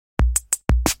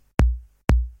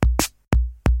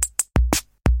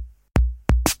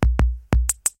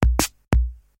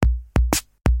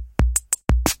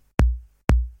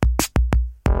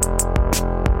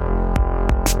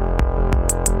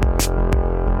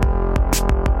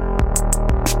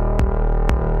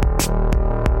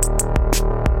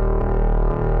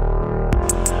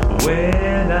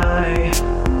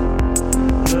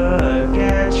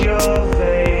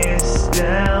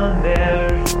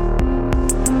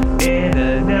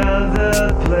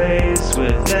lost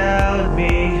without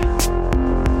me,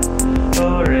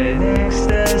 or in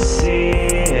ecstasy,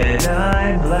 and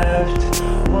I'm left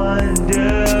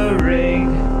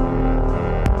wondering.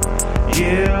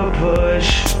 You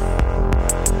push,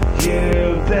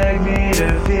 you beg me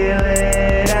to feel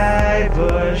it, I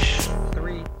push.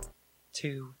 3,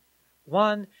 2,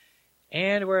 1,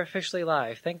 and we're officially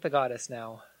live. Thank the goddess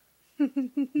now.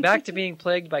 Back to being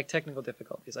plagued by technical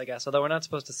difficulties, I guess. Although we're not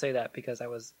supposed to say that because I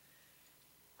was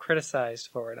criticized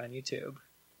for it on YouTube.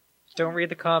 Don't read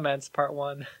the comments, part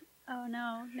 1. Oh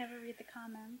no, never read the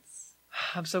comments.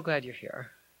 I'm so glad you're here.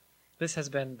 This has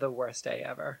been the worst day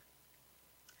ever.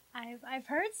 I've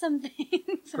heard some things.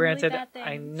 Some Granted, really bad things.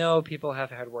 I know people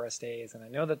have had worse days, and I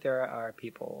know that there are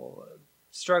people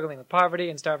struggling with poverty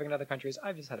and starving in other countries.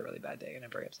 I've just had a really bad day, and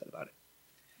I'm very upset about it.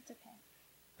 It's okay.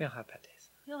 We all have bad days.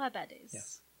 You'll have bad days.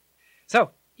 Yes.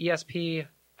 So, ESP,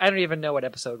 I don't even know what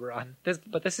episode we're on.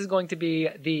 But this is going to be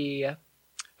the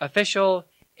official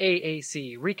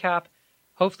AAC recap.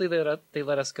 Hopefully they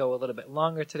let us go a little bit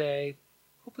longer today.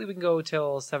 Hopefully we can go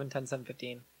till 7:10,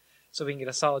 7:15, so we can get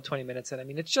a solid 20 minutes in. I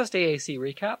mean, it's just AAC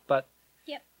recap, but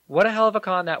Yep. What a hell of a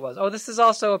con that was. Oh, this is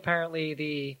also apparently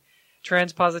the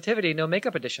Transpositivity No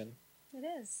Makeup Edition. It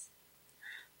is.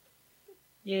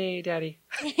 Yay, Daddy.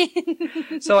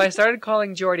 So I started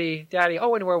calling Jordy Daddy.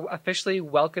 Oh, and we're officially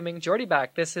welcoming Jordy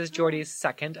back. This is Jordy's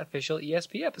second official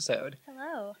ESP episode.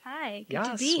 Hello. Hi. Good Yes,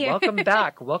 to be here. welcome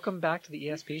back. Welcome back to the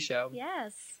ESP show.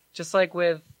 Yes. Just like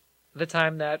with the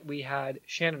time that we had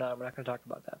Shannon on, we're not going to talk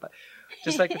about that, but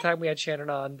just like the time we had Shannon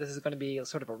on, this is going to be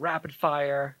sort of a rapid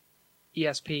fire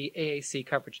ESP AAC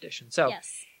coverage edition. So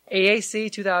Yes.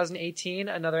 AAC 2018,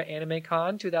 another Anime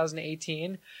Con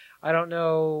 2018. I don't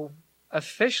know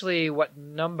officially what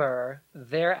number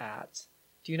they're at.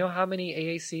 Do you know how many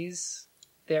AACs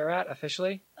they're at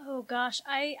officially? Oh gosh,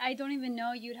 I don't even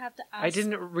know. You'd have to ask. I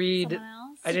didn't read. someone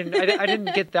else. I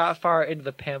didn't get that far into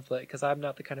the pamphlet because I'm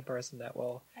not the kind of person that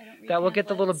will get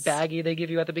the little pamphlets. baggie they give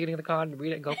you at the beginning of the con and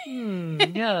read it and go,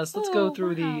 yes, let's go Oh,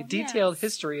 through the wow, detailed yes.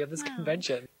 history of this Wow.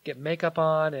 convention. Get makeup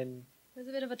on and It was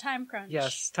a bit of a time crunch.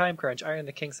 yes, time crunch. Iron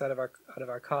the kinks out of our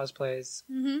cosplays.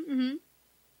 Mm-hmm.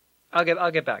 I'll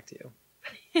get back to you.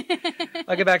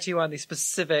 I'll get back to you on the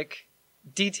specific,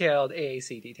 detailed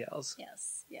AAC details.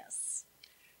 Yes. Yes.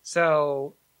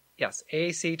 So, yes,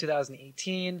 AAC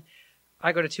 2018.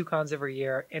 I go to 2 cons every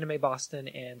year, Anime Boston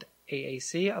and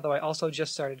AAC, although I also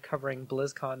just started covering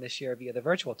BlizzCon this year via the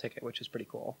virtual ticket, which is pretty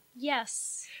cool.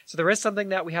 Yes. So there is something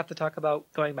that we have to talk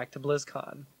about going back to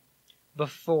BlizzCon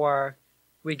before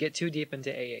we get too deep into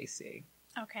AAC.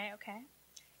 Okay. Okay.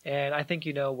 And I think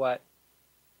you know what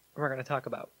we're going to talk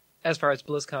about as far as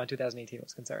BlizzCon 2018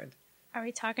 was concerned. Are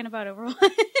we talking about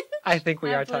Overwatch? I think we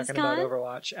At are talking about BlizzCon?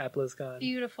 Overwatch at BlizzCon.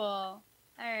 Beautiful. All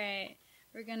right.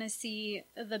 We're gonna see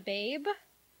the Babe.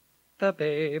 The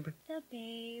Babe. The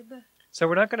Babe. So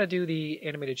we're not going to do the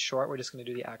animated short, we're just going to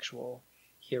do the actual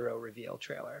hero reveal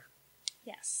trailer.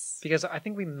 Yes. Because I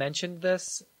think we mentioned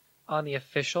this on the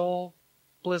official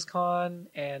BlizzCon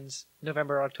and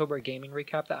November-October gaming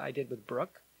recap that I did with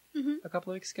Brooke a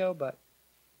couple of weeks ago, but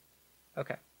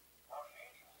okay.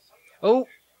 Oh,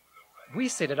 we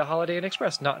stayed at a Holiday Inn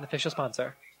Express, not an official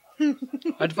sponsor.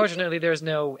 Unfortunately, there's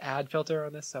no ad filter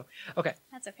on this, so okay.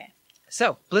 That's okay.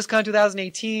 So, BlizzCon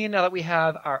 2018, now that we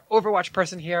have our Overwatch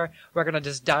person here, we're going to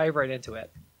just dive right into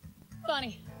it.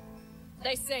 Funny.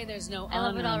 They say there's no I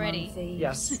love it honor among already. thieves.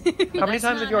 Yes. But How many that's times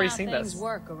have not you already how seen things this?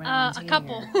 work around A here.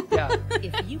 couple. Yeah.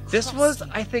 If you This cross was,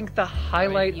 me, I think, the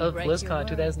highlight you of break your BlizzCon word.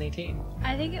 2018.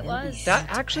 I think it was. That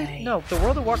to actually, pay. no, the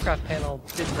World of Warcraft panel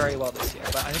did very well this year,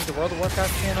 but I think the World of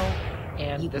Warcraft panel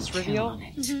and you this can count reveal, on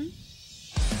it.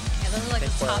 Yeah, those are like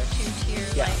Think the top we're- 2 tier.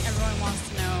 Yeah. Like everyone wants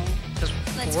to know. because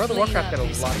Let's World of clean Warcraft up got a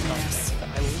this lot of mess.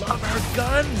 content. I love her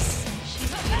guns! She's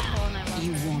beautiful and I love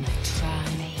You her. wanna try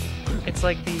me? It's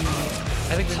like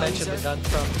I think we mentioned the gun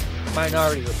from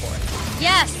Minority Report.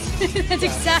 Yes, that's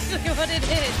exactly what it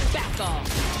is. Back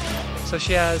off. So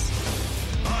she has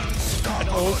an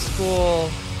old school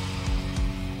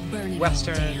Burn it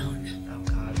Western. all down. Oh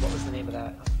god, what was the name of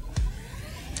that?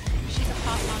 She's a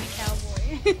pop mommy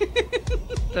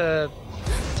cowboy. The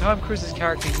Tom Cruise's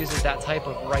character uses that type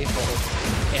of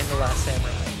rifle in The Last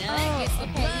Samurai Oh,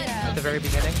 okay, yeah. at the very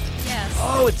beginning. Yes.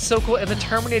 Oh, it's so cool. And the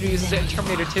Terminator uses it in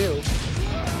Terminator 2.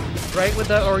 Right?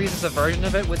 Or uses a version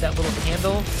of it with that little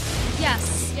handle.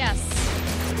 Yes, yes.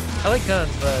 I like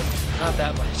guns, but not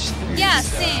that much. Yeah,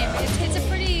 same. It's a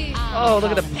pretty... Oh,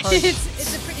 look at the punch.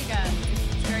 it's a pretty gun.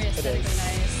 It's very aesthetically is.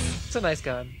 nice. It's a nice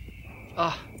gun.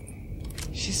 Oh,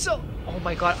 she's so... Oh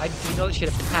my god, I didn't know that she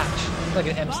had a patch. Like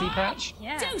an MC patch.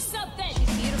 Yeah. Do something.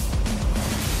 She's beautiful.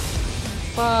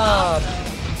 Bob.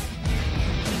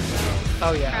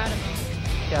 Oh yeah. Proud of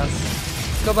him.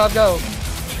 Yes. Go Bob, go.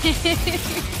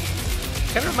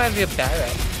 Kind of reminds me of Barrett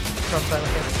from Final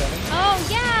Fantasy VII. Oh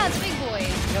yeah, it's Big Boy.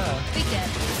 Yeah. Big Dad.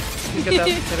 You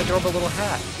get that adorable little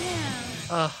hat.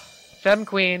 Yeah. Femme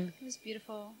Queen. It was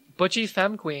beautiful. Butchie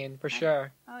Femme Queen, for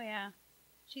sure. Oh yeah.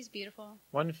 She's beautiful.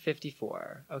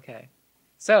 154. Okay.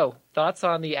 So, thoughts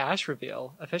on the Ash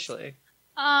reveal, officially?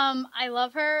 I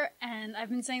love her, and I've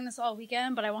been saying this all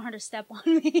weekend, but I want her to step on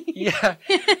me. Yeah.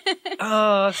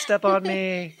 Oh, step on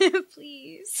me.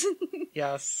 Please.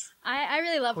 Yes. I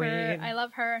really love her. Queen. I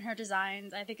love her and her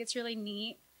designs. I think it's really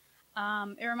neat.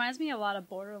 It reminds me a lot of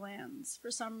Borderlands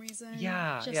for some reason.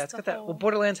 Yeah. Just Yeah, it's the got that. whole- Well,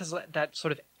 Borderlands has that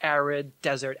sort of arid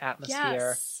desert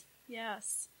atmosphere. Yes.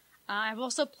 Yes. I've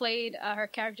also played her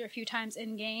character a few times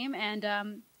in game, and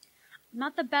I'm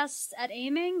not the best at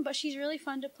aiming, but she's really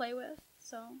fun to play with.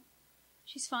 So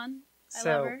she's fun. I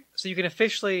love her. So you can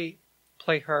officially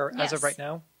play her as of Yes. right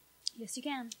now? Yes, you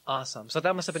can. Awesome. So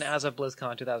that must have been as of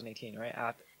BlizzCon 2018,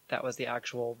 right? That was the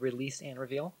actual release and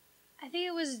reveal? I think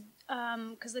it was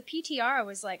because the PTR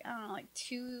was like, I don't know, like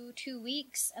two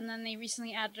weeks, and then they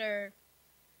recently added her,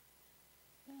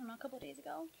 I don't know, a couple of days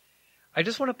ago. I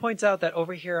just want to point out that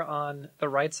over here on the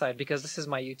right side, because this is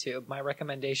my YouTube, my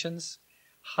recommendations,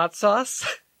 Hot Sauce,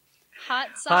 Hot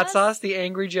sauce. Hot Sauce, The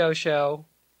Angry Joe Show,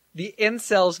 the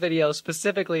Incels video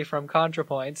specifically from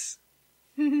ContraPoints,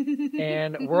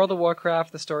 and World of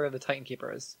Warcraft, The Story of the Titan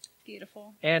Keepers.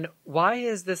 Beautiful. And why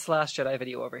is this Last Jedi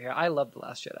video over here? I love The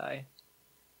Last Jedi.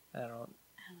 I don't know.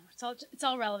 I don't know. It's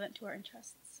all relevant to our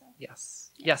interests. So.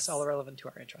 Yes, all relevant to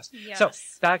our interests. Yes. So,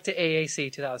 back to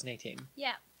AAC 2018.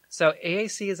 Yeah. So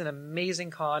AAC is an amazing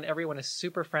con. Everyone is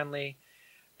super friendly.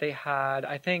 They had,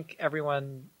 I think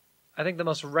the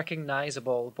most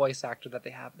recognizable voice actor that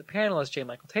they have. The panel is J.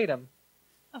 Michael Tatum.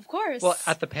 Of course. Well,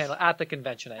 at the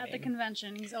convention, I mean. At the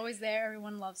convention, he's always there.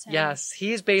 Everyone loves him. Yes,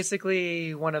 he's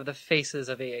basically one of the faces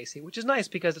of AAC, which is nice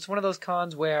because it's one of those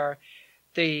cons where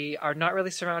they are not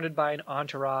really surrounded by an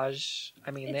entourage.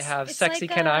 I mean, they have it's sexy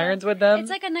like Ken Irons with them. It's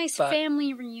like a nice but-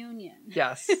 family reunion.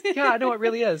 Yes. Yeah, no, it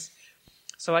really is.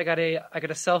 So I got a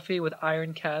selfie with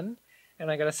Iron Ken, and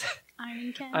I got a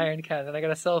Iron Ken. and I got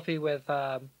a selfie with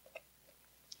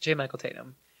J. Michael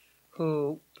Tatum,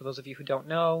 who, for those of you who don't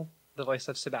know, the voice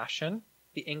of Sebastian,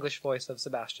 the English voice of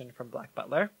Sebastian from Black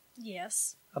Butler,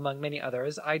 Yes. among many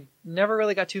others. I never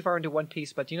really got too far into One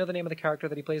Piece, but do you know the name of the character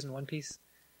that he plays in One Piece?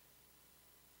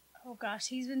 Oh gosh,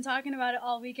 he's been talking about it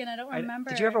all weekend. I don't remember.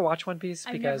 Did you ever watch One Piece?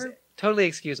 I've Because never- totally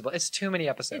excusable. It's too many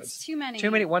episodes. It's too many. Too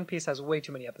many. One Piece has way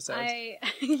too many episodes.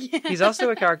 Yeah. He's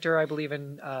also a character, I believe,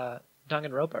 in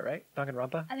Danganronpa, right?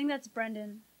 Danganronpa? I think that's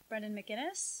Brendan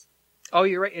McInnes. Oh,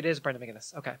 you're right. It is Brendan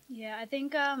McGinnis. Okay. Yeah, I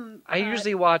think. I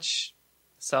usually watch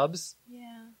subs,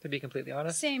 Yeah. to be completely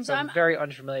honest. Same, So so I'm I'm- very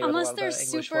unfamiliar with a Unless lot of they're the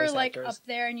English super voice like actors. up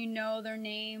there and you know their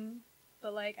name,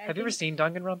 but like. Have you ever seen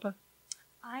Danganronpa?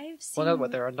 I've seen. Well, no,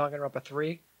 what, they're on Danganronpa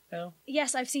 3 now?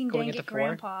 Yes, I've seen Going Dang into It 4?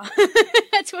 Grandpa.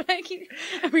 That's what I keep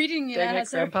reading it Dang It as.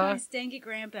 Grandpa? Dang It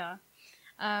Grandpa.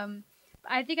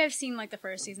 I think I've seen like the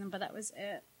first season, but that was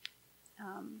it.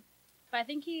 But I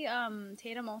think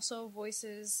Tatum also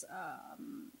voices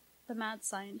the mad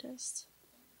scientist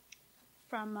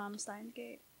from Steins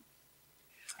Gate,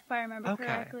 if I remember Okay.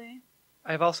 correctly.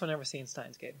 I've also never seen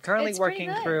Steins Gate. Currently It's pretty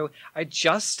working good. through... I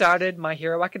just started My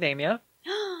Hero Academia,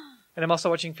 and I'm also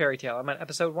watching Fairy Tail. I'm on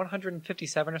episode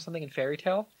 157 or something in Fairy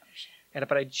Tail.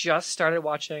 But I just started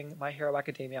watching My Hero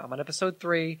Academia. I'm on episode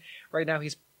 3. Right now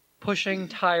he's pushing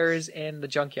tires in the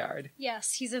junkyard.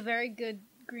 Yes, he's a very good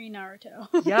Green Naruto.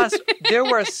 Yes, there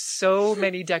were so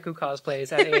many Deku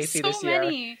cosplays at There were AAC so this year.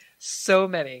 many. So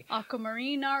many.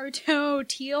 Aquamarine Naruto,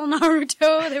 Teal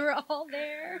Naruto, they were all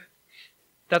there.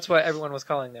 That's what everyone was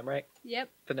calling them, right? Yep,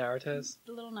 The Narutos.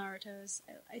 the little Narutos.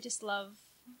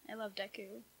 I love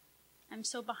Deku. I'm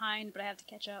so behind, but I have to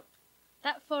catch up.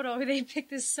 That photo they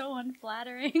picked is so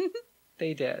unflattering.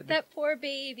 They did. That poor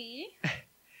baby.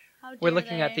 How We're dare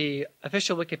looking at they? the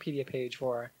official Wikipedia page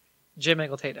for J.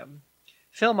 Michael Tatum.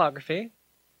 Filmography.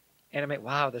 Anime.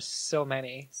 Wow, there's so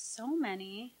many. So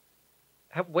many.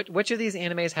 Which of these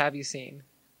animes have you seen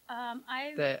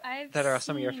I've that are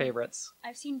some of your seen- favorites?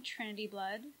 I've seen Trinity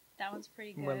Blood. That one's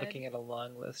pretty good. We're looking at a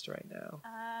long list right now.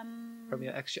 From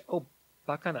your Um, ex. Oh,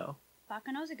 Bakano.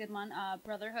 Bakano's a good one.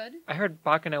 Brotherhood. I heard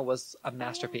Bakano was a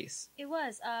masterpiece. It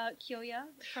was. Kyoya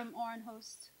from Oran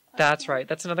Host. That's right.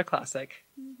 That's another classic.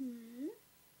 Mm-hmm.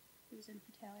 He was in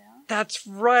Hetalia. That's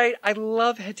right. I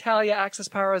love Hetalia Access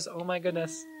Powers. Oh my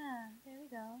goodness. Yeah, there we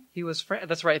go. He was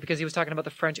That's right, because he was talking about the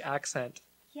French accent.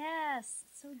 Yes,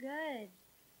 so good.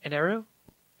 Eneru?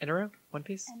 One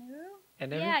Piece? Enuru?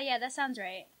 Eneru? Yeah, that sounds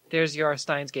right. There's your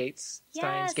Steins Gate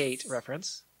Yes.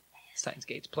 reference. Steins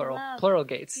Gates, plural. Love. Plural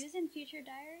gates. He was in Future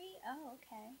Diary? Oh,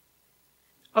 okay.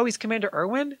 Oh, he's Commander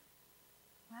Irwin?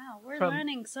 Wow, we're From-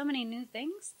 learning so many new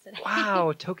things today.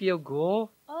 Wow, Tokyo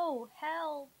Ghoul? Oh,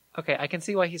 hell. Okay, I can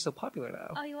see why he's so popular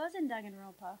now. Oh, he was in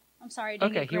Danganronpa. I'm sorry,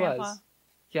 Okay, he was.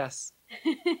 Yes.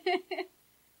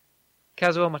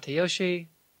 Kazuo Matayoshi,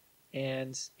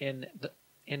 and in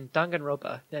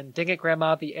Danganronpa, then Dang It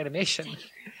Grandma, the animation.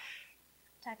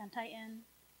 Attack on Titan.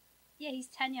 Yeah, he's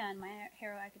Tenya in My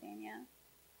Hero Academia.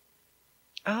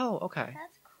 Oh, okay.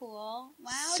 That's cool.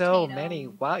 Wow, So Tatum. many.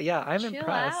 Wow, yeah, I'm Chill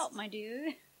impressed. out, my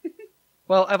dude.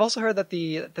 Well, I've also heard that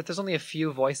that there's only a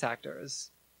few voice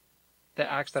actors that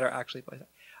are actually voice actors.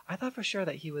 I thought for sure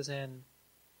that he was in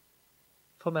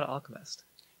Full Metal Alchemist.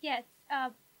 Yeah, it's, I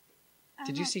Did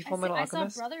don't you know. see Full Metal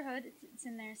Alchemist? I saw Brotherhood. It's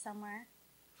in there somewhere.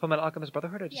 Full Metal Alchemist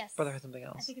Brotherhood, or just Yes. Brotherhood something I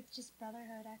else? think it's just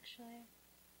Brotherhood, actually.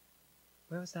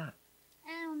 Where was that?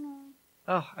 I don't know.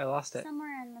 Oh, I lost it.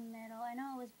 Somewhere in the middle. I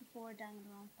know it was before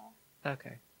Danganronpa.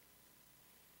 Okay.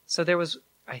 So there was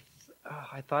I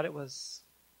thought it was.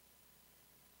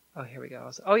 Oh, here we go.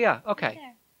 Oh yeah. Okay. Right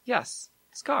there. Yes.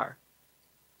 Scar.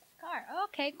 Scar.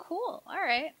 Okay, cool. All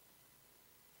right.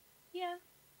 Yeah.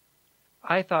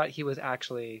 I thought he was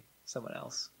actually someone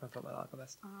else from Full Metal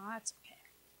Alchemist. Oh, that's okay.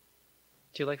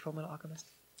 Do you like Full Metal Alchemist?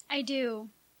 I do.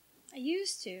 I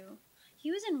used to.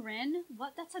 He was in Rin.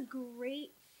 What? That's a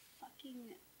great fucking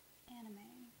anime.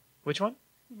 Which one?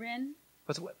 Rin.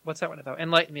 What's that one about?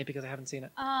 Enlighten me because I haven't seen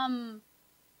it.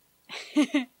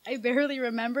 I barely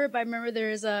remember, but I remember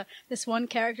there's this one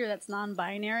character that's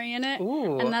non-binary in it,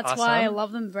 Ooh, and that's awesome. why I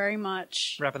love them very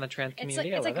much. Repping the trans community.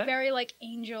 It's I love like it. very like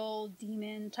angel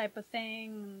demon type of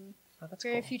thing. Oh, that's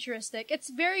Very cool. futuristic. It's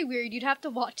very weird. You'd have to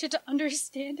watch it to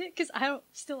understand it because I don't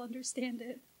still understand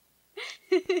it.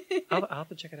 I'll have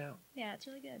to check it out. Yeah, it's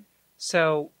really good.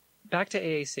 So back to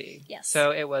AAC. Yes.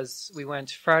 So we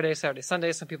went Friday, Saturday,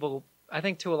 Sunday. Some people, I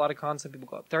think, to a lot of cons. Some people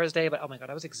go up Thursday, but oh my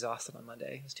god, I was exhausted on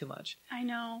Monday. It was too much. I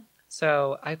know.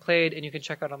 So I played, and you can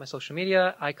check out on my social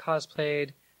media. I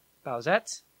cosplayed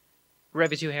Bowsette,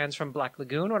 Revy Two Hands from Black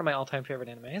Lagoon, one of my all-time favorite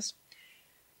animes.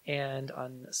 And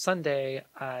on Sunday,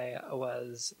 I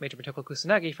was Major Motoko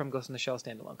Kusanagi from Ghost in the Shell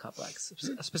Standalone Complex,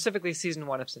 specifically Season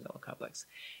 1 of Standalone Complex.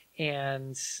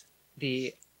 And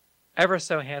the ever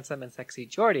so handsome and sexy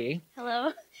Jordy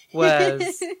Hello.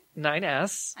 was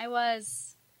 9S. I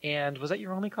was. And was that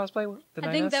your only cosplay? The 9S?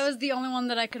 I think that was the only one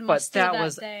that I could But muster that that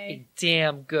was day. a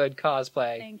damn good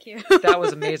cosplay. Thank you. That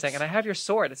was amazing. And I have your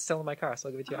sword. It's still in my car, so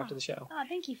I'll give it to you after the show. Oh,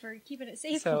 thank you for keeping it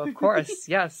safe. So, of course,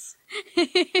 yes.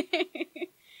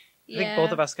 I think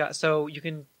both of us got... So you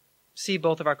can see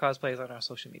both of our cosplays on our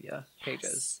social media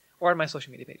pages. Or on my social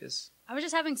media pages. I was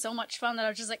just having so much fun that I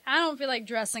was just like, I don't feel like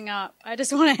dressing up. I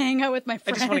just want to hang out with my I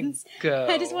friends. just want to go.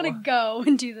 I just want to go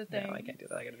and do the thing. No, I can't do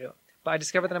that. I gotta do it. But I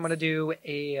discovered that I'm gonna do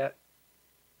a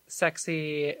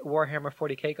sexy Warhammer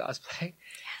 40k cosplay.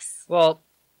 Yes. Well,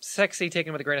 sexy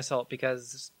taken with a grain of salt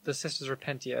because the Sisters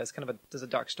Repentia is kind of there's a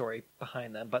dark story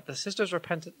behind them. But the Sisters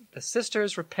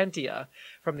Repentia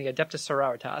from the Adeptus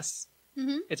Sororitas.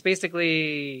 Mm-hmm. It's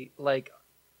basically like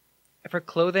for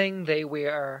clothing they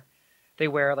wear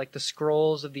like the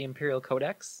scrolls of the Imperial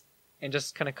Codex and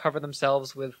just kind of cover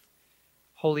themselves with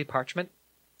holy parchment.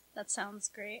 That sounds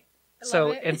great. I So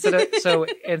love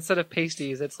it. instead of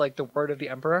pasties, it's like the word of the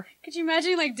emperor. Could you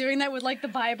imagine like doing that with like the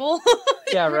Bible?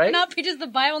 Yeah, right? Ripping out pages of the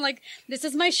Bible and like, this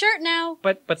is my shirt now.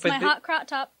 But It's my hot crop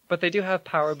top. but they do have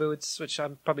power boots, which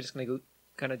I'm probably just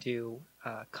gonna do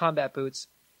combat boots.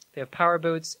 They have power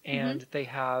boots and they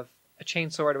have a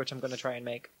chainsword, which I'm gonna try and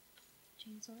make.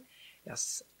 Chainsaw.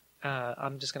 Yes,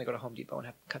 I'm just gonna go to Home Depot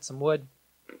and cut some wood.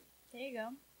 There you go.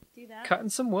 Do that. Cutting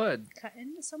some wood Cut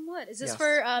into some wood. Is this Yes.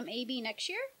 for AB next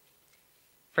year?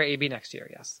 for AB next year.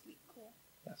 Yes. Cool.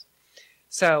 Yes.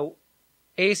 So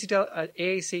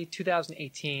AAC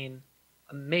 2018,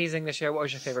 amazing this year. What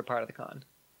was your favorite part of the con?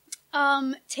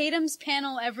 Tatum's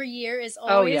panel every year is Oh,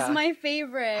 always yeah. my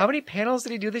favorite. How many panels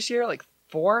did he do this year? Like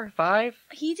 4, 5?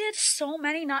 He did so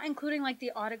many, not including like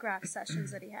the autograph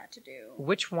sessions that he had to do.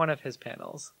 Which one of his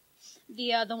panels?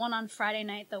 The one on Friday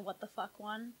night, the what the fuck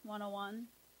one, 101.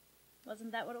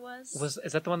 Wasn't that what it was?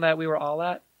 Is that the one that we were all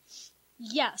at?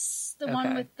 Yes, the one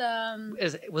Okay. with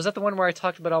the. Was that the one where I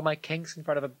talked about all my kinks in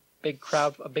front of a big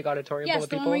crowd, a big auditorium full Yes, of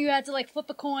the people? one where you had to like flip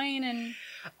a coin and.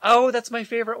 Oh, that's my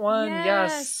favorite one.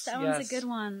 Yes, that yes. one's a good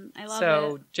one. I love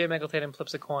So it. Jay Michael Tatum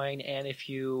flips a coin, and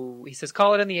he says,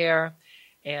 "Call it in the air,"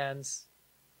 and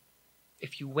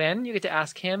if you win, you get to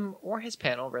ask him or his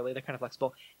panel. Really, they're kind of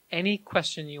flexible. Any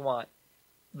question you want.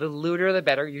 The looter, the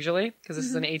better. Usually, because this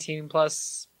is an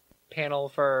 18+ panel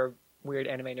for weird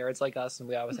anime nerds like us, and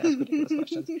we always ask ridiculous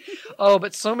questions. Oh,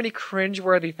 but so many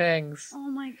cringeworthy things. Oh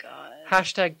my god.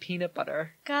 Hashtag peanut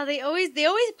butter. God, they always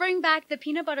bring back the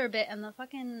peanut butter bit and the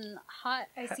fucking hot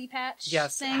icy patch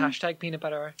Yes, thing. hashtag peanut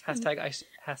butter. Hashtag icy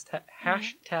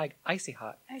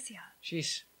hot. Icy hot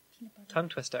Sheesh, peanut butter. tongue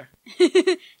twister.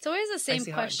 It's always the same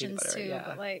Icy hot and peanut questions butter, too, yeah.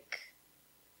 but like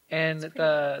And pretty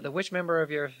the which member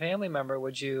of your family member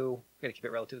would you? We gotta keep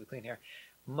it relatively clean here.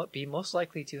 Be most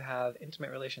likely to have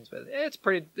intimate relations with? It's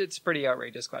pretty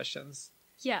outrageous questions.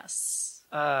 yes.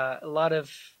 A lot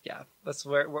of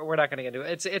we're not gonna get into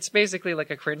it. It's basically like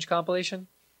a cringe compilation.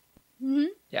 Mm-hmm.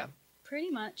 Yeah. Pretty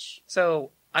much.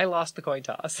 So I lost the coin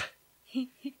toss.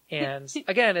 And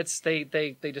again, it's they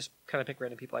just kind of pick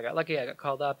random people. I got lucky. I got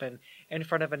called up, and in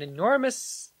front of an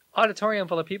enormous auditorium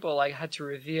full of people, I had to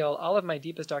reveal all of my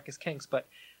deepest, darkest kinks, but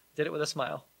did it with a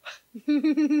smile.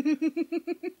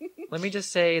 Let me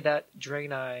just say that Dre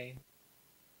and I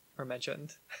were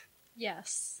mentioned.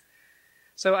 Yes.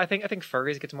 So I think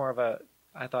furries gets more of a.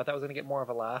 I thought that was going to get more of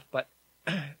a laugh, but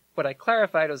what I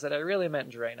clarified was that I really meant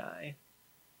Dre and I.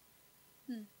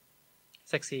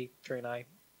 Sexy Dre and I,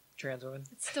 trans woman.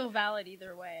 It's still valid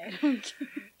either way. I don't care.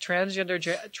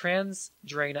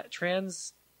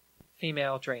 Trans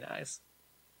female drain eyes.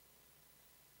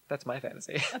 That's my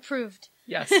fantasy. Approved.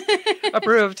 Yes.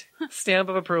 Approved. Stamp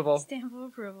of approval. Stamp of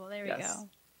approval. There we Yes. go.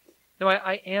 No,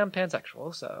 I am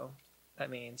pansexual, so that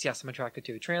means, yes, I'm attracted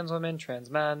to trans women, trans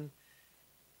men,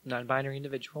 non-binary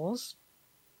individuals,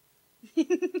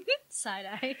 Side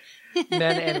eye.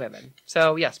 men and women.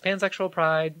 So, yes, pansexual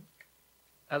pride.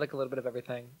 I like a little bit of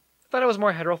everything. I thought I was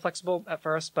more hetero-flexible at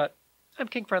first, but I'm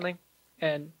kink-friendly,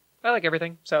 and I like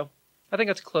everything, so I think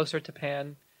it's closer to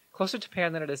pan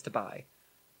than it is to bi,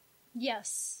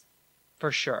 Yes.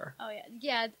 for sure. Oh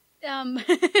yeah.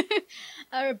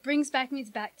 It brings me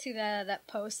back to that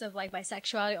post of like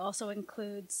bisexuality also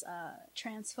includes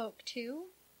trans folk too.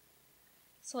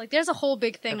 So like there's a whole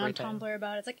big thing Everything. on Tumblr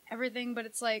about it. It's like everything, but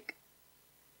it's like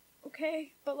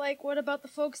okay, but like what about the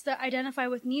folks that identify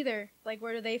with neither? Like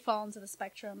where do they fall into the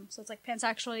spectrum? So it's like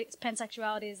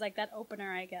pansexuality is like that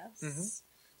opener, I guess. Mhm.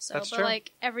 So That's but true.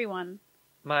 like everyone.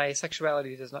 My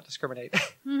sexuality does not discriminate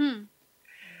Mhm.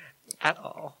 at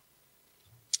all.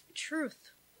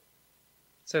 Truth.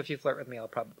 So if you flirt with me, I'll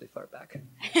probably flirt back.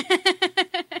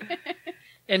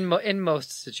 In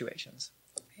most situations.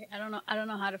 Okay, I don't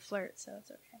know how to flirt, so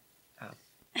it's okay. Oh.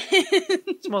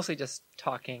 It's mostly just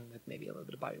talking with maybe a little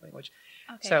bit of body language.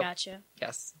 Okay, So- gotcha.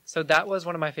 Yes. So that was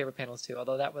one of my favorite panels too,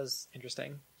 although that was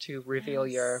interesting to reveal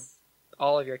Yes.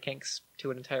 all of your kinks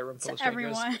to an entire room full To of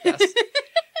strangers. everyone. Yes.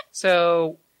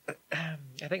 So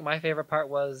I think my favorite part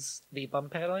was the bum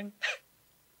paddling.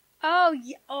 Oh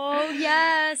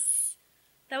yes.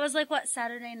 That was like what,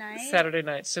 Saturday night? Saturday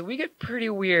night. So we get pretty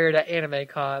weird at anime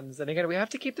cons, and again, we have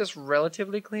to keep this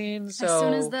relatively clean. So As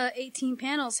soon as the 18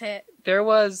 panels hit, there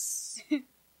was,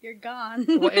 you're gone.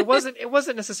 well, it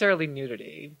wasn't necessarily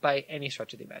nudity by any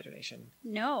stretch of the imagination.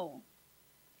 No,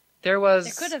 There was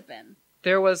there could have been.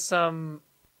 There was some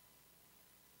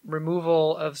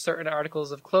removal of certain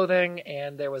articles of clothing,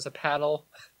 and there was a paddle,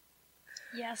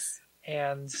 Yes.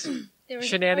 and There was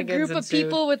Shenanigans a group of ensued.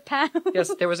 people with paddles.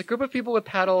 yes, there was a group of people with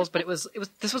paddles, but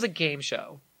this was a game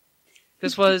show.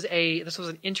 This was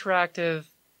an interactive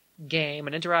game,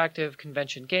 an interactive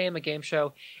convention game, a game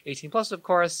show, 18 plus, of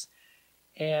course,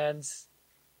 and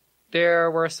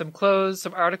there were some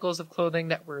articles of clothing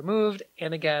that were removed,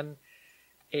 and again,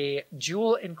 a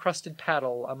jewel encrusted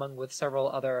paddle with several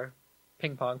other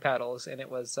ping pong paddles, and it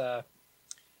was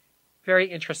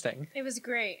very interesting. It was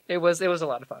great. It was a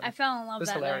lot of fun. I fell in love It was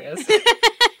that hilarious. night.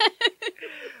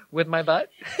 With my butt,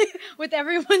 With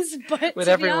everyone's butt. with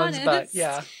to everyone's be butt, honest.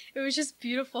 yeah. It was just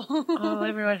beautiful. Oh,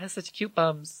 everyone has such cute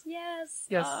bums. Yes.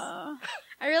 Yes. Aw.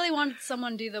 I really wanted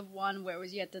someone to do the one where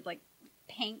you had to like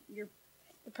paint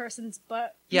the person's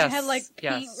butt. Yes, You had like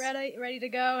paint yes. ready to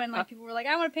go, and like people were like,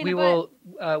 "I want to paint We a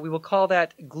butt." will call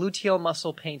that gluteal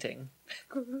muscle painting.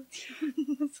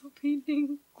 Muscle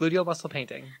painting. Gluteal muscle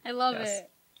painting, I love Yes. it.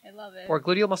 I love it. or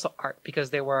gluteal muscle art, because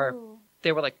they were Ooh.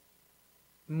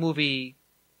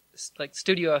 like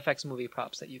studio effects movie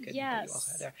props that you could that you Yes.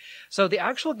 also had there. So the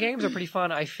actual games are pretty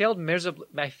fun. I failed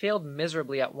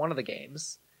miserably at one of the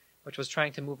games, which was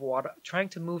trying to move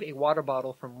a water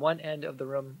bottle from one end of the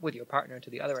room with your partner to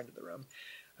the other end of the room.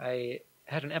 I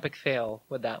had an epic fail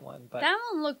with that one, but That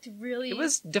one looked really. it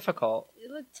was difficult. It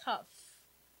looked tough.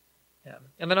 Yeah,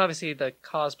 and then obviously the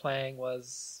cosplaying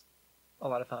was a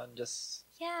lot of fun.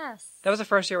 Yes. That was the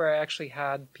first year where I actually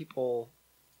had people,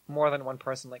 more than one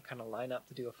person, like kind of line up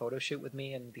to do a photo shoot with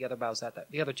me and the other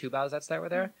two Bowsettes that were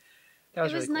there. That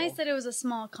was it was really nice cool. that it was a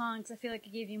small con because I feel like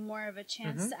it gave you more of a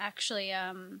chance to actually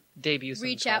Debut some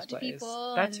reach out to cosplays.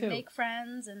 people That and too. make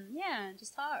friends and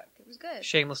just talk. It was good.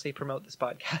 Shamelessly promote this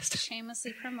podcast.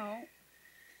 Shamelessly promote.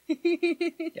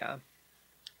 Yeah.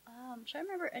 I'm trying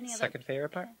to remember any other. Second favorite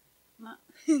part? Ma-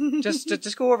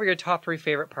 Just go over your top 3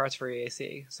 favorite parts for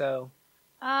EAC. So,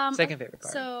 second favorite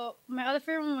part. So my other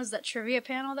favorite one was that trivia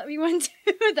panel that we went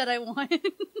to that I won.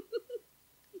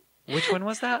 Which one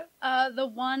was that? The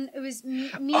one it was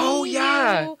me. Oh,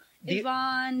 yeah! you, The-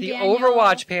 Yvonne, The Daniel.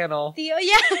 Overwatch panel. The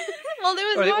yeah. Well, there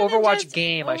was Or the more than Overwatch just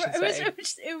game, I should say.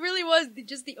 It really was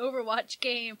just the Overwatch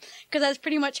game because that's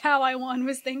pretty much how I won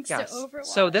was thanks Yes. to Overwatch.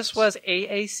 So this was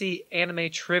AAC Anime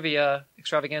Trivia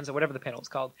Extravaganza, whatever the panel was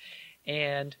called.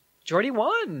 And Jordy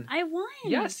won. I won.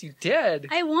 Yes, you did.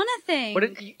 I won a thing. What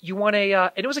did you won a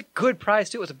and it was a good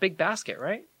prize too. It was a big basket,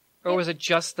 right? Or was it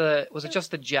just the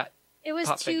jet? It was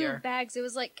pop 2 figure? bags. It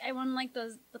was like I won like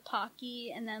the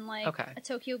Pocky and then like Okay. a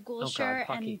Tokyo Ghoul Oh, God, shirt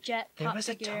Pocky. and Jet There pop was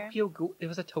figure.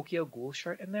 a Tokyo Ghoul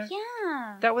shirt in there.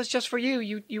 Yeah. That was just for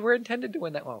you. You were intended to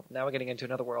win that. Well, now we're getting into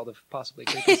another world of possibly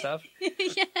creepy stuff.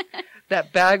 Yeah.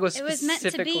 That bag was It was meant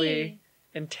to specifically be.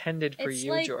 intended for It's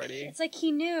you, like, Jordy. It's like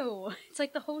he knew. It's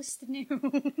like the host knew.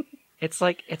 It's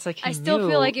like he I still knew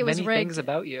feel like it was many rigged. things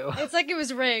about you. It's like it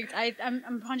was rigged.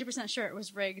 I'm 100% sure it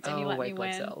was rigged and he let me white blood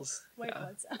win. cells. White Yeah,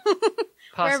 blood cells.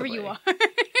 possibly. Wherever you are.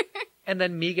 And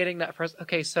then me getting that first.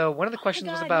 Okay, so one of the questions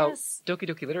was God, about yes. Doki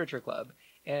Doki Literature Club,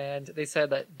 and they said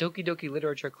that Doki Doki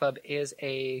Literature Club is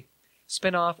a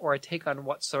spin-off or a take on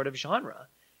what sort of genre?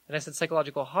 And I said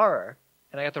psychological horror,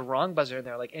 and I got the wrong buzzer in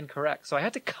there, like incorrect. So I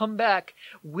had to come back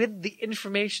with the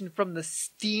information from the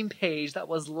Steam page that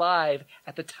was live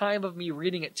at the time of me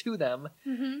reading it to them,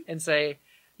 and say,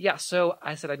 yeah. So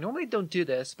I said I normally don't do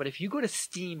this, but if you go to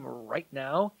Steam right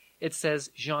now, it says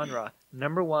genre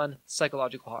 #1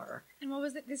 psychological horror. And what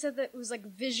was it? They said that it was like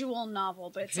visual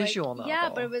novel, but it's Visual like, Yeah,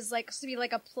 novel. but it was like supposed to be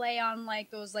like a play on like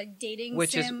those like dating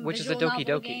Which sim is a visual Doki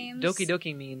novel Doki. games. Doki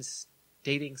Doki means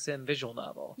dating sim visual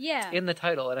novel. Yeah. In the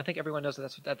title, and I think everyone knows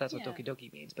that's what Yeah. Doki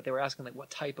Doki means. But they were asking like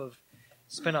what type of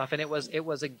spin-off, and it was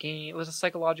a game. It was a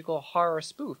psychological horror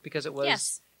spoof because it was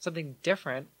Yes. something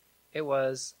different. It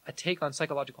was a take on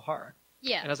psychological horror,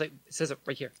 Yeah. and I was like, it says it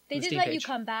right here. They on the did Steam let page. you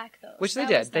come back though. Which so they that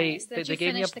did. was They- nice, that they you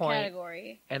gave me a finished the point.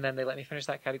 category. And then they let me finish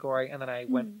that category, and then I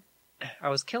went. Mm-hmm. I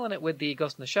was killing it with the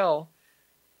Ghost in the Shell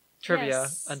trivia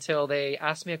Yes. until they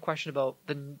asked me a question about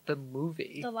the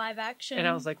movie, The live action. and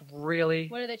I was like, really?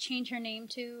 what did they change her name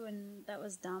to? And that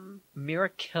was dumb. Mira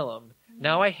Killam.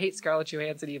 Now I hate Scarlett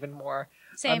Johansson even more.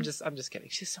 Same. I'm just kidding.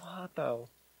 She's so hot though.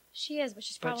 She is, but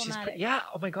she's But she's problematic. yeah.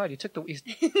 Oh my god, you took the.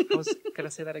 I was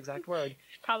gonna say that exact word.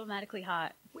 Problematically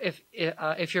hot.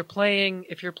 If you're playing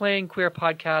queer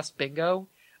podcast bingo,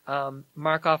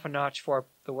 mark off a notch for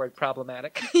the word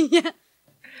problematic. Yeah.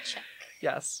 Check.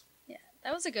 Yes. Yeah,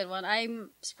 that was a good one.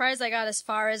 I'm surprised I got as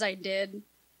far as I did.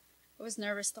 I was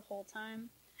nervous the whole time.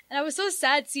 And I was so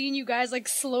sad seeing you guys like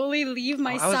slowly leave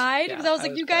my I was- side yeah, because I was I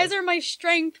like, was you guys glad. are my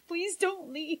strength. Please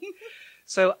don't leave.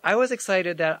 So I was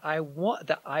excited that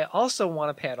I also won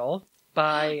a panel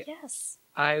by Yes.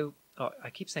 I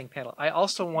keep saying panel. I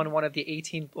also won one of the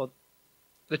 18. Well,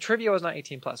 the trivia was not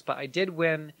 18 plus, but I did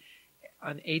win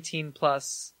an 18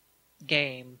 plus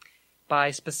game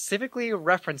by specifically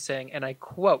referencing, and I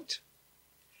quote,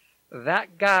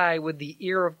 that guy with the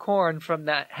ear of corn from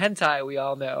that hentai we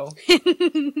all know.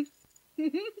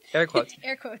 Air quotes.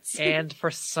 Air quotes. And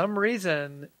for some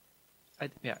reason,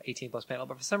 18 plus panel,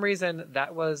 but for some reason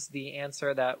that was the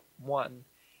answer that won.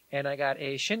 And I got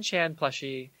a Shin-Chan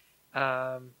plushie,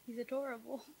 He's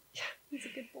adorable. Yeah. He's a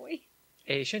good boy.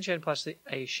 a Shin-Chan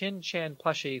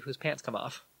plushie whose pants come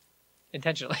off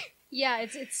intentionally. Yeah,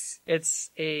 it's It's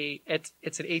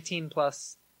an 18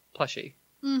 plus plushie,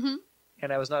 mm-hmm.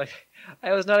 and I was not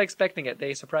expecting it.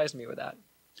 They surprised me with that.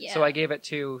 Yeah. So I gave it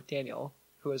to Daniel,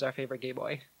 who is our favorite gay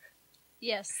boy.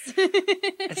 Yes.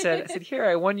 I said, here,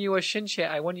 I won you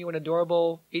an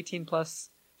adorable 18 plus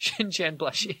Shin-Chan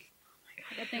plushie.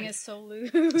 That thing is so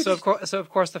loose. So of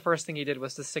course, the first thing he did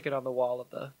was to stick it on the wall of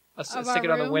our stick it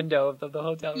on the room? window of the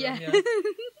hotel room. Yeah. Yeah.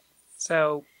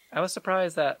 So I was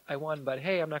surprised that I won, but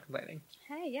hey, I'm not complaining.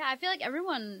 Hey, yeah, I feel like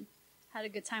everyone had a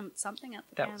good time with something at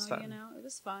the That panel, was fun. you know? It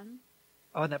was fun.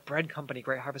 Oh, and that bread company,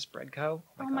 Great Harvest Bread Co.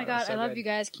 Oh my it god, was so I love good. you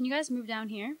guys. Can you guys move down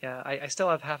here? Yeah, I still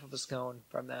have half of a scone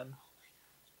from them.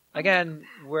 Again,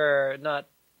 we're not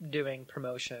doing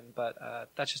promotion, but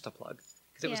that's just a plug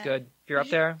because it was Yeah. good. If you're up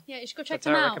there, Yeah, you should go check That's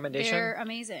them our out. recommendation. They're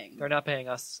amazing. they're not paying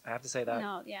us. I have to say that.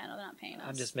 No, they're not paying us.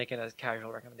 I'm just making a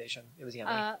casual recommendation. It was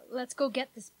yummy. Let's go get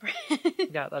this bread.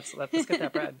 Yeah, let's get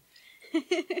that bread.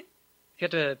 If you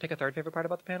had to pick a third favorite part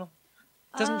about the panel,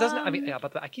 Doesn't I mean, yeah,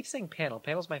 but I keep saying panel.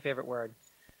 Panel's my favorite word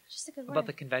Just a good about word.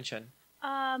 the convention.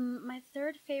 My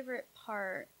third favorite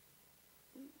part.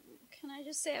 Can I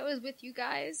just say I was with you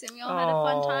guys and we all had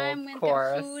a fun time. We of got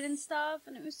course. food and stuff,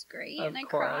 and it was great. Of and I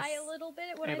course. cry a little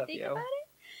bit when I I, love think you. about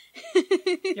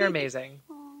it. You're amazing.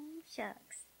 Oh,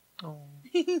 shucks. Oh.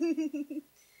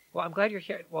 Well, I'm glad you're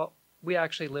here. Well, we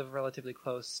actually live relatively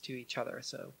close to each other,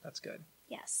 so that's good.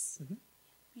 Yes. Mhm.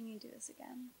 We need to do this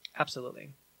again.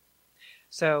 Absolutely.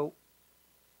 So,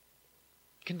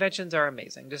 conventions are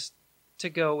amazing. Just to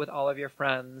go with all of your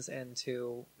friends and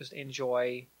to just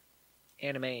enjoy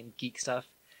anime and geek stuff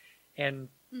and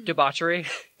debauchery.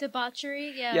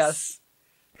 Debauchery, yes. Yes.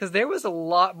 Because there was a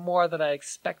lot more than I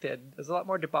expected. There's a lot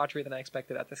more debauchery than I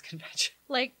expected at this convention.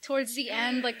 Like towards the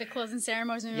end, like the closing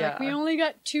ceremonies, and we were like, Yeah. we only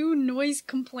got 2 noise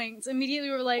complaints. Immediately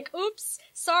we were like, oops,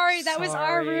 sorry, that was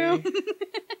our Sorry. room.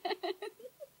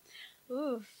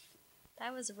 Oof.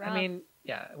 That was rough. I mean,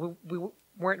 yeah, we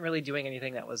weren't really doing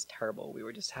anything that was terrible. We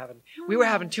were just we were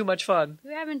having too much fun. we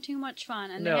were having too much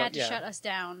fun, and No, they had to yeah. shut us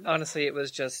down. Honestly, it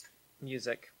was just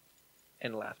music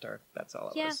and laughter. That's all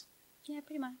it Yeah. was. Yeah,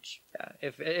 pretty much. Yeah,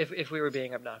 if we were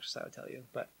being obnoxious, I would tell you,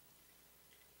 but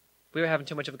we were having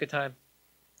too much of a good time.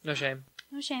 No shame.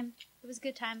 No shame. It was a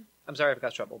good time. I'm sorry if it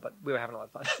got trouble, but we were having a lot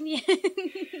of fun. Yeah.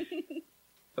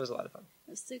 It was a lot of fun.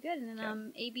 It was so good. And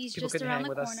then Yeah. AB's People just couldn't around hang the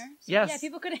with us. corner. So, Yes. Yeah,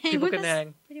 people could hang People with couldn't us.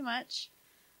 hang. Pretty much.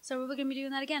 So we're going to be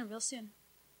doing that again real soon.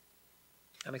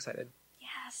 I'm excited.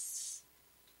 Yes.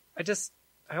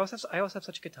 I always have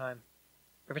such a good time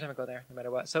every time I go there, no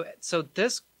matter what. So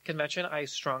this convention I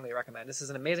strongly recommend. This is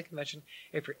an amazing convention.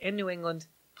 If you're in New England,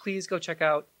 please go check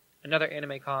out another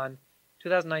Anime Con.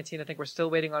 2019. I think we're still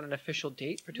waiting on an official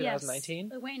date for 2019.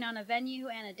 Yes. We're waiting on a venue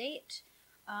and a date.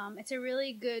 It's a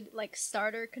really good like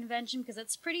starter convention because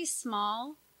it's pretty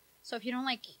small. So if you don't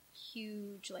like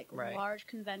huge, like Right. large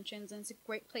conventions, and it's a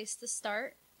great place to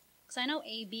start. Because I know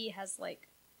AB has like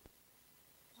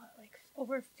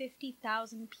over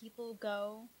 50,000 people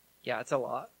go, Yeah, it's a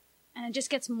lot. and it just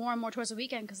gets more and more towards the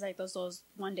weekend because like those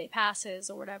 1 day passes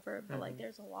or whatever. But like Mhm.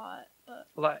 there's a lot.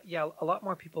 But A lot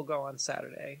more people go on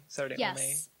Saturday only.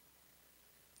 yes,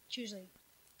 it's usually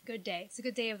a good day. It's a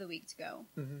good day of the week to go.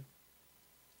 Mm-hmm.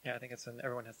 Yeah, I think it's when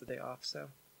everyone has the day off. So, I'm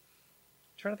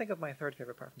trying to think of my third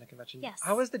favorite part from the convention. Yes.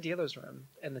 How was the dealer's room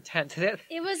and the tent?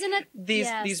 It was in a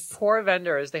These poor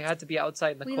vendors, they had to be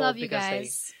outside in the we cold love you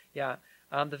because guys.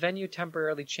 the venue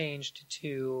temporarily changed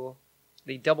to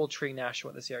the DoubleTree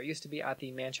Nashua this year. It used to be at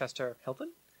the Manchester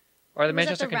Hilton or the It was at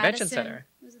Manchester Convention Radisson. Center.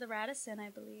 It was the Radisson, I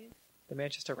believe. The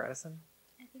Manchester Radisson.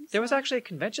 I think There was so. actually a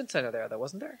convention center there, though,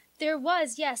 wasn't there? There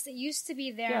was, yes. It used to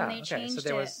be there, yeah. and they Okay. changed So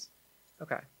there it. was.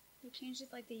 Okay. They changed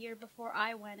it like the year before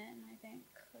I went in, I think,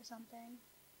 or something.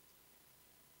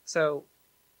 So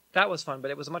that was fun, but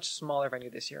it was a much smaller venue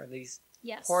this year, and these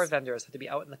Yes. poor vendors had to be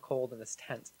out in the cold in this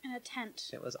tent. In a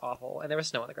tent. It was awful, and there was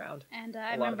snow on the ground. And A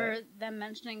I lot of remember them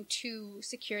mentioning 2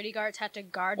 security guards had to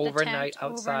guard Overnight the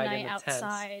tent outside overnight in the tent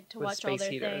outside to with watch all space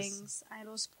their heaters. things.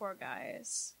 Those poor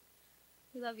guys.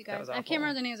 We love you That guys. was I awful. can't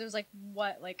remember the names. It was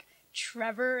like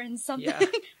Trevor and something. Yeah.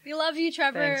 We love you,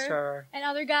 Trevor. Thanks, Trevor. And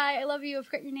other guy, I love you. I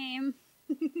forgot your name.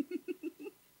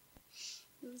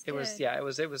 It was good. yeah, it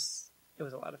was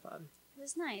a lot of fun. It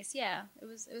was nice. Yeah, it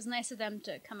was nice of them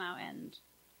to come out and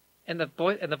And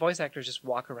the voice actors just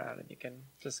walk around, and you can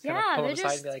just kind Yeah, of pull them they're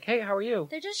aside just- and be like, "Hey, how are you?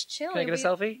 they're just chill. Can I get a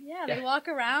selfie?" Yeah, they walk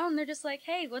around. They're just like,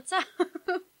 "Hey, what's up?"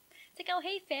 It's like, "Oh,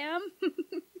 hey, fam."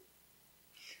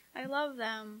 I love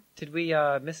them. Did we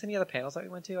miss any of the panels that we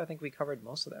went to? I think we covered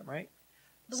most of them, right?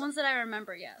 The ones that I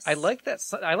remember, yes. I like that.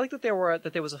 I like that there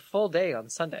was a full day on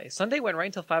Sunday. Sunday went right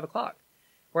until 5:00.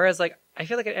 Whereas, like, I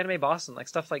feel like at Anime Boston, like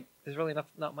stuff like there's really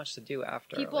not much to do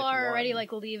after. People like, are already 1.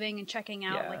 like leaving and checking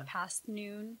out Yeah. like past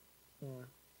noon. Mm.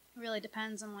 It really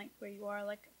depends on like where you are.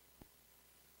 Like,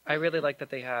 I really like that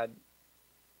they had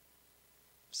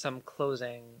some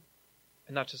closing,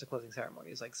 and not just the closing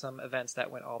ceremonies, like some events that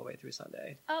went all the way through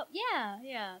Sunday. oh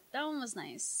yeah, that one was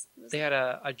nice. It was They had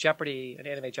a Jeopardy, an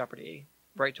anime Jeopardy,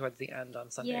 right towards the end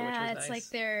on Sunday, which yeah, was it's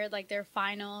nice. like their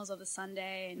finals of the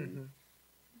Sunday, and Mhm.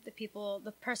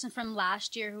 the person from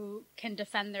last year who can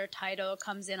defend their title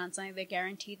comes in on Sunday. They're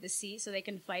guaranteed the seat, so they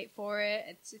can fight for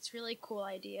it. It's really cool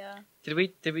idea. Did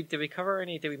we cover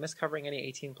any? Did we miss covering any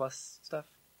 18+ stuff?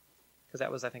 Because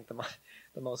that was, I think,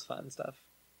 the most fun stuff.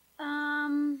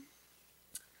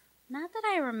 Not that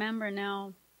I remember.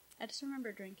 No, I just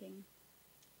remember drinking.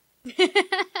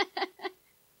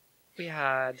 We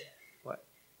had what?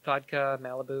 Vodka,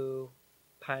 Malibu,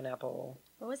 pineapple,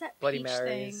 What was that Bloody peach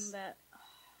Marys. thing? That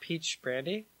peach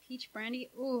brandy. peach brandy.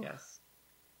 Ooh, Yes.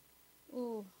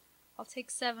 ooh. I'll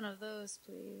take 7 of those,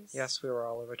 please. Yes, we were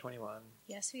all over 21.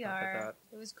 Yes, we Not that are. that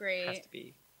It was Has great. to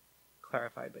be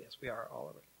clarified, but yes, we are all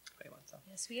over 21. So.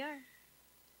 Yes, we are.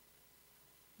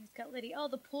 We've got Liddy. Oh,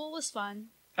 the pool was fun.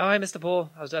 Oh, I missed the pool.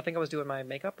 I think I was doing my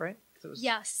makeup, right? 'Cause it was,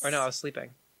 Yes. Or no, I was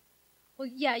sleeping. Well,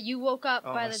 yeah, you woke up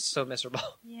Oh, by I the... was so miserable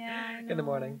Yeah, I know. in the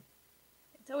morning.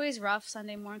 It's always rough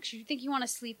Sunday morning because you think you want to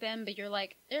sleep in, but you're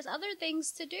like, there's other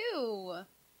things to do.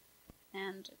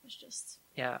 And it was just...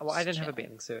 Yeah, well, I didn't have a chill.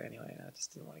 bathing suit anyway. I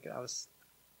just didn't want to get.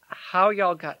 How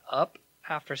y'all got up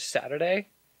after Saturday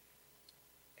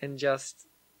and just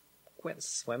went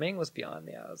swimming was beyond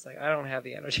me. I was like, I don't have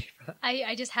the energy for that.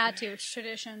 I just had to. It's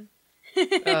tradition.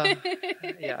 Yeah,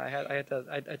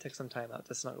 I took some time out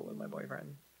to snuggle with my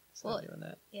boyfriend. So Well, I'm doing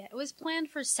that. Yeah, it was planned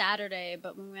for Saturday,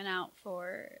 but we went out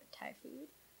for Thai food.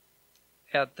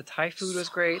 Yeah, the Thai food was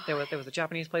great. There was a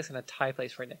Japanese place and a Thai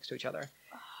place right next to each other.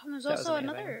 And there's That was also amazing.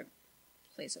 another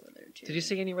place over there, too. Did you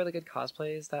see any really good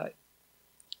cosplays that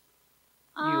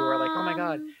you were like, oh my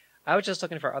god? Um, I was just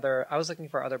looking for other. I was looking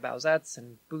for other Bowsettes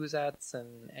and Boozettes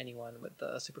and anyone with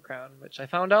the Super Crown, which I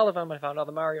found all of them. I found all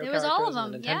the Mario It was characters all of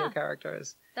and the them, Nintendo yeah.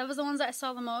 characters. That was the ones that I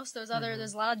saw the most. There's a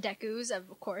lot of Dekus, of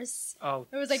course. Oh,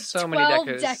 There was like so 12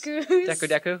 many Dekus.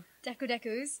 Deku.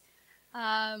 Dekus.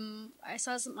 I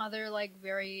saw some other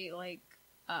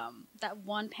that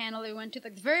one panel that we went to.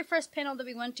 Like the very first panel that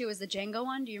we went to was the Jenga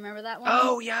one. Do you remember that one?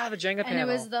 Oh yeah, the Jenga and panel.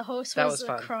 it was the host That was was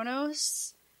fun.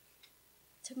 Kronos.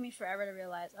 It took me forever to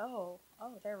realize. Oh,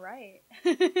 they're right.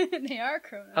 They are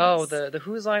Kronos. Oh, the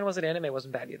Who's Line wasn't anime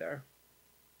wasn't bad either.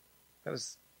 That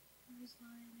was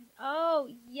Oh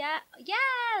yeah,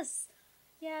 yes.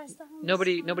 The one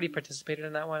was nobody fun. participated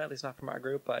in that one, at least not from our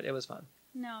group, but it was fun.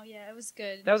 No, yeah, it was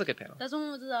good. That was a good panel. That was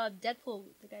one with Deadpool.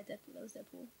 The guy Deadpool. That was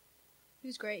Deadpool. He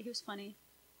was great. He was funny.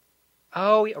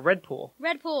 Oh, yeah, Red Pool.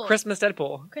 Red Pool. Christmas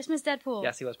Deadpool. Christmas Deadpool.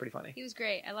 Yes, he was pretty funny. He was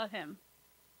great. I love him.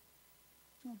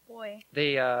 Oh boy.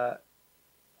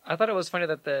 I thought it was funny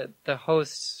that the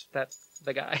host,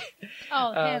 the guy,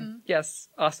 Oh, him. yes,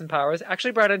 Austin Powers,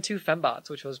 actually brought in 2 fembots,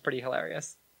 which was pretty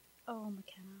hilarious. Oh,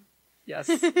 McKenna. Yes,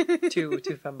 two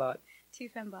fembots. 2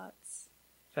 fembots.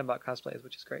 Fembot cosplays,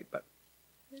 which is great. But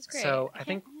It was great. So, I can't-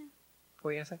 think- yeah. what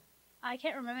were you gonna say? I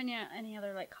can't remember any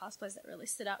other like cosplays that really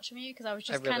stood out to me because I was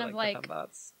I just really kind of like the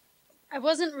fembots. I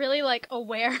wasn't really like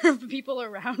aware of the people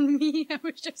around me. I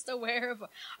was just aware of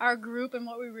our group and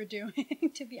what we were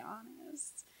doing, to be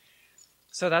honest.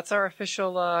 So that's our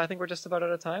official. I think we're just about out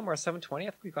of time. We're at 7:20.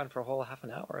 I think we've gone for a whole half an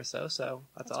hour or so. So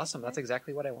that's That's awesome. okay. That's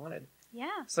exactly what I wanted.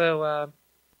 Yeah. So, oh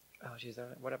geez,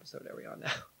 what episode are we on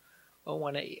now?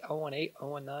 018, 018,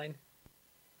 019.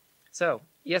 So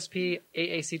ESP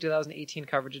AAC 2018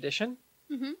 coverage edition.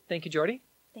 Mhm. Thank you, Jordy,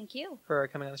 Thank you. for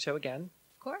coming on the show again.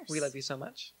 Of course. We love you so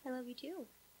much. I love you too.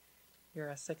 You're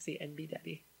a sexy NB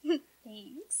daddy.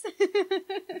 Thanks.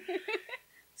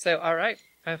 So, all right,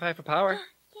 high five for power.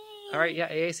 Yay. All right, yeah,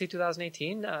 AAC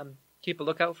 2018. Keep a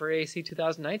lookout for AAC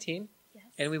 2019. Yes.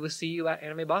 And we will see you at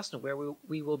Anime Boston, where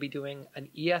we will be doing an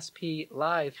ESP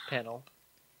live panel,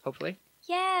 hopefully.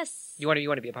 Yes. You want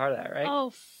to be a part of that, right?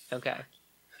 Oh. Okay.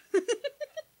 All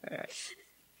right.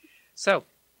 So,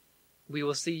 we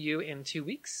will see you in 2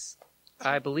 weeks.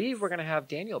 I believe we're going to have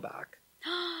Daniel back.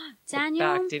 Daniel.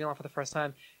 Back, Daniel for the first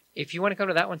time. If you want to come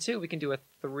to that one too, we can do a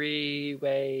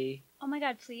 3-way Oh my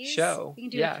God! Please. show. We can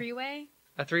do Yeah. a 3-way.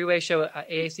 a 3-way show,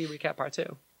 AAC recap part 2.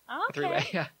 Oh, A 3-way,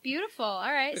 yeah. Beautiful.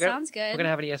 All right. We're gonna- Sounds good. We're going to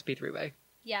have an ESP 3-way.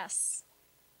 Yes.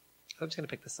 So I'm just going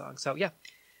to pick this song. So, yeah.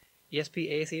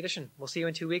 ESP AAC edition. We'll see you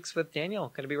in 2 weeks with Daniel.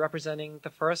 Going to be representing the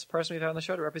first person we've had on the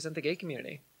show to represent the gay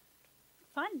community.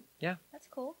 Fun. Yeah. That's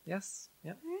cool. Yes.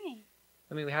 Yeah. All right.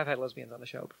 I mean, we have had lesbians on the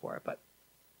show before, but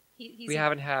He's we a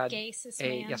haven't had gay cis a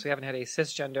man. yes, we haven't had a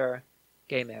cisgender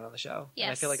gay man on the show. And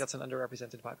I feel Yes. like that's an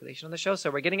underrepresented population on the show, so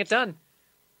we're getting it done.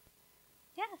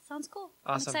 Yeah. Sounds cool.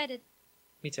 Awesome. I'm excited.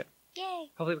 Me too.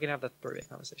 Yay. Hopefully we can have that three-way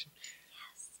conversation.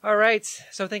 Yes. All right.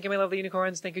 So thank you, my lovely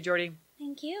unicorns. Thank you, Jordy.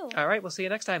 Thank you. All right. We'll see you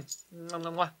next time. Mwah,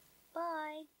 mwah, mwah.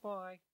 Bye. Bye.